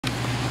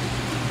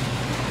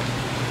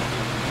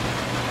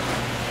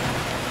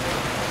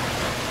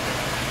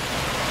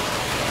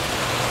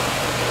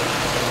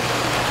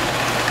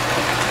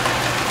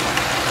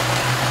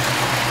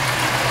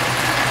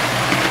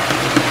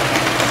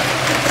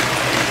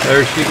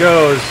There she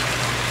goes.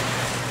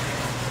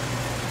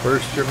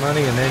 First your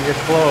money and then your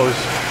clothes.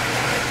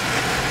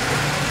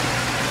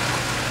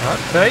 I'll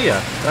tell you,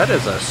 that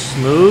is a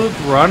smooth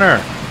runner.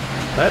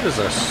 That is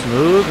a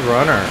smooth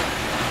runner.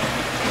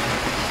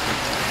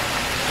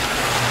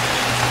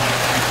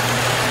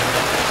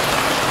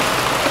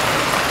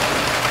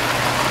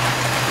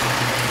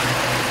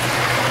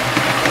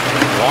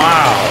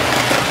 Wow.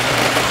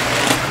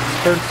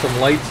 Let's turn some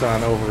lights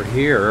on over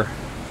here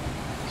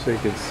so you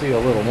can see a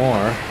little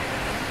more.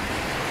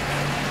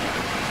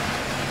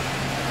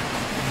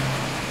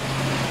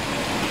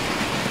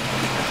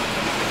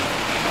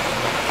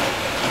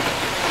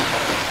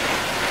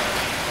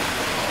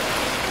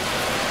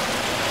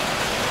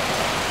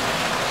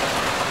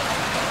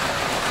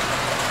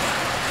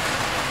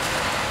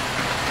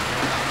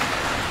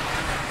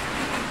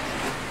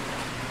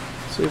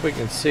 See if we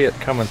can see it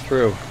coming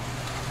through.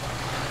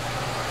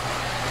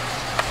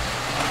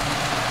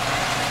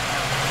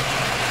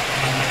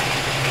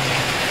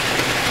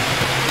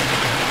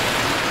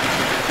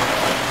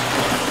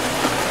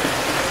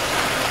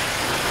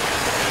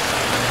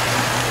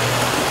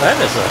 That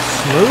is a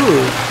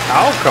smooth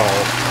Alco.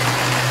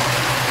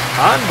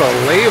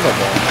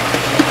 Unbelievable.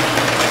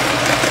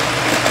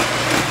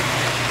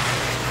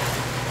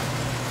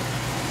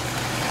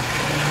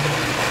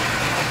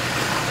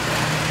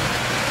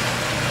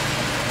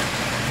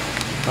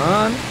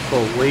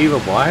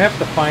 Unbelievable. I have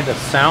to find a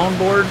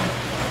soundboard.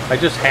 I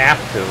just have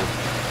to.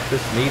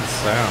 This needs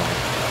sound.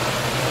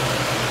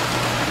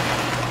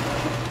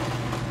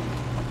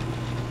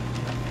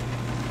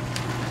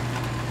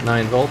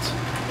 Nine volts.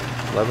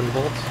 11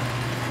 volts.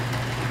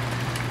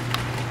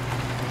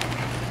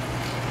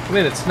 I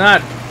mean, it's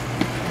not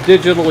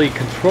digitally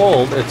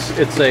controlled. It's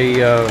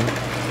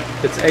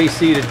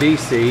AC to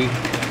DC,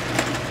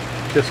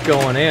 just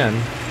going in.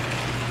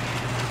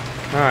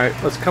 All right,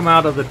 let's come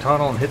out of the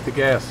tunnel and hit the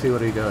gas. See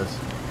what he does.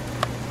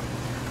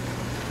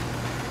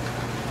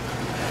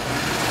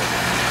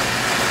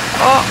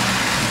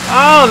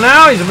 Oh!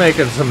 Now he's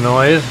making some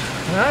noise.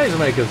 Now he's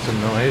making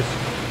some noise.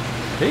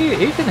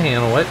 He can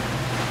handle it.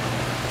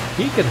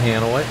 He can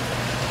handle it.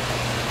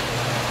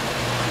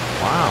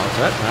 Wow, is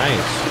that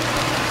nice.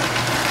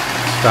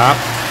 Stop.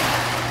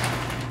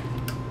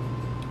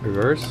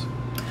 Reverse.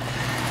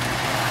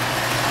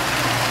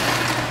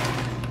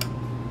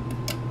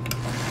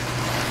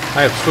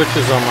 I have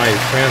switches on my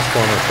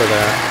transformer for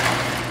that.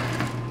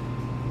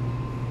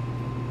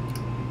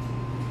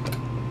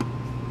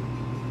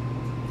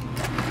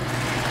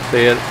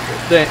 See it?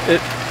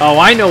 Oh,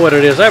 I know what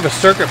it is. I have a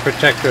circuit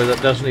protector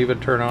that doesn't even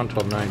turn on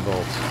till 9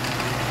 volts.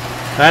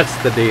 That's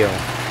the deal.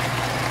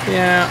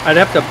 Yeah, I'd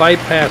have to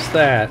bypass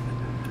that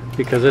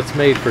because it's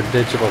made for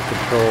digital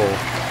control.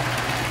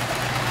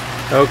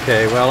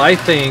 Okay, well, I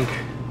think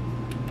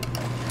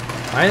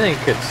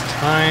it's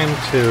time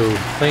to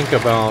think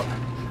about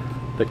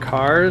the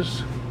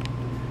cars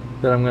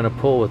that I'm going to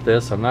pull with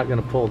this. I'm not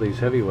going to pull these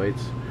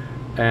heavyweights,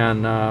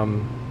 and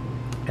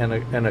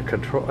a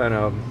control and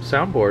a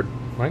soundboard.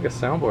 I think a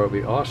soundboard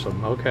would be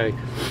awesome. Okay,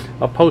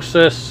 I'll post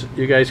this.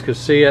 You guys can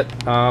see it.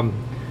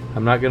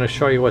 I'm not going to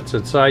show you what's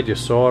inside. You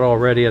saw it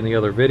already in the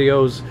other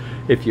videos.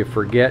 If you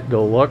forget,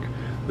 go look.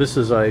 This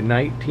is a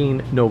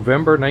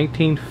November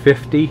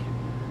 1950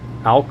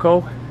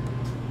 Alco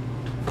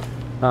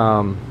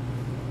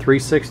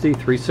 360,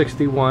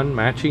 361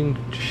 matching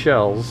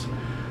shells.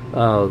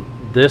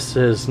 This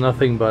is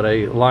nothing but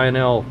a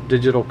Lionel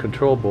digital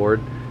control board.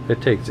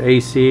 It takes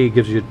AC,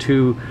 gives you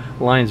 2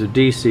 lines of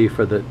DC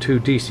for the 2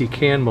 DC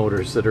can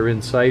motors that are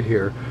inside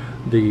here.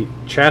 The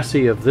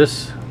chassis of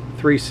this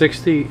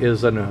 360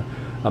 is an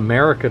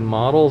American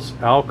Models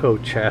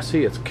Alco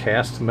chassis. It's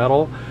cast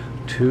metal,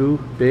 2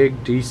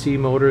 big DC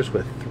motors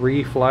with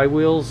 3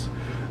 flywheels,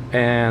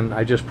 and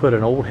I just put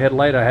an old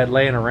headlight I had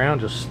laying around,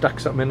 just stuck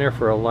something in there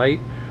for a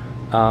light.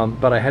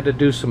 But I had to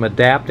do some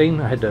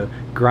adapting. I had to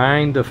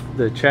grind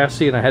the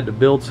chassis, and I had to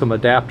build some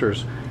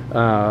adapters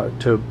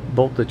to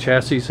bolt the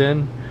chassis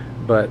in.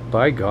 But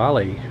by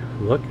golly,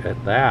 look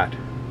at that.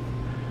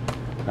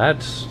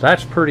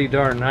 That's pretty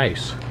darn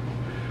nice.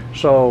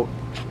 So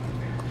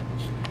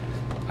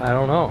I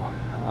don't know.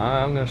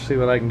 I'm gonna see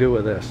what I can do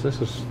with this.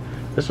 This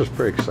is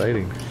pretty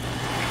exciting.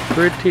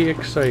 Pretty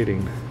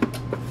exciting.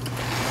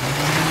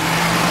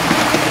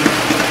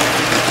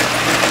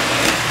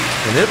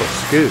 And it'll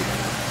scoot.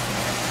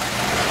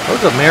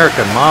 Those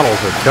American models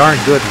are darn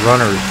good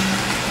runners.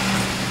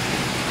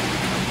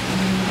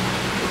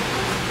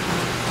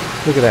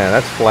 Look at that,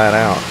 that's flat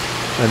out.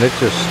 And it's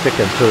just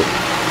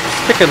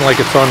sticking like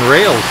it's on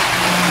rails.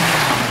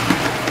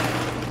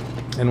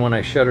 And when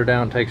I shut her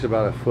down, it takes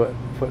about a foot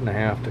and a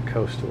half to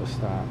coast to a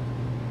stop.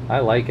 I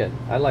like it.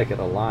 I like it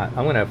a lot.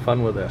 I'm going to have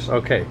fun with this.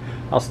 Okay,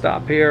 I'll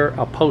stop here.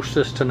 I'll post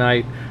this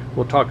tonight.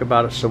 We'll talk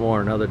about it some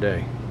more another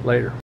day. Later.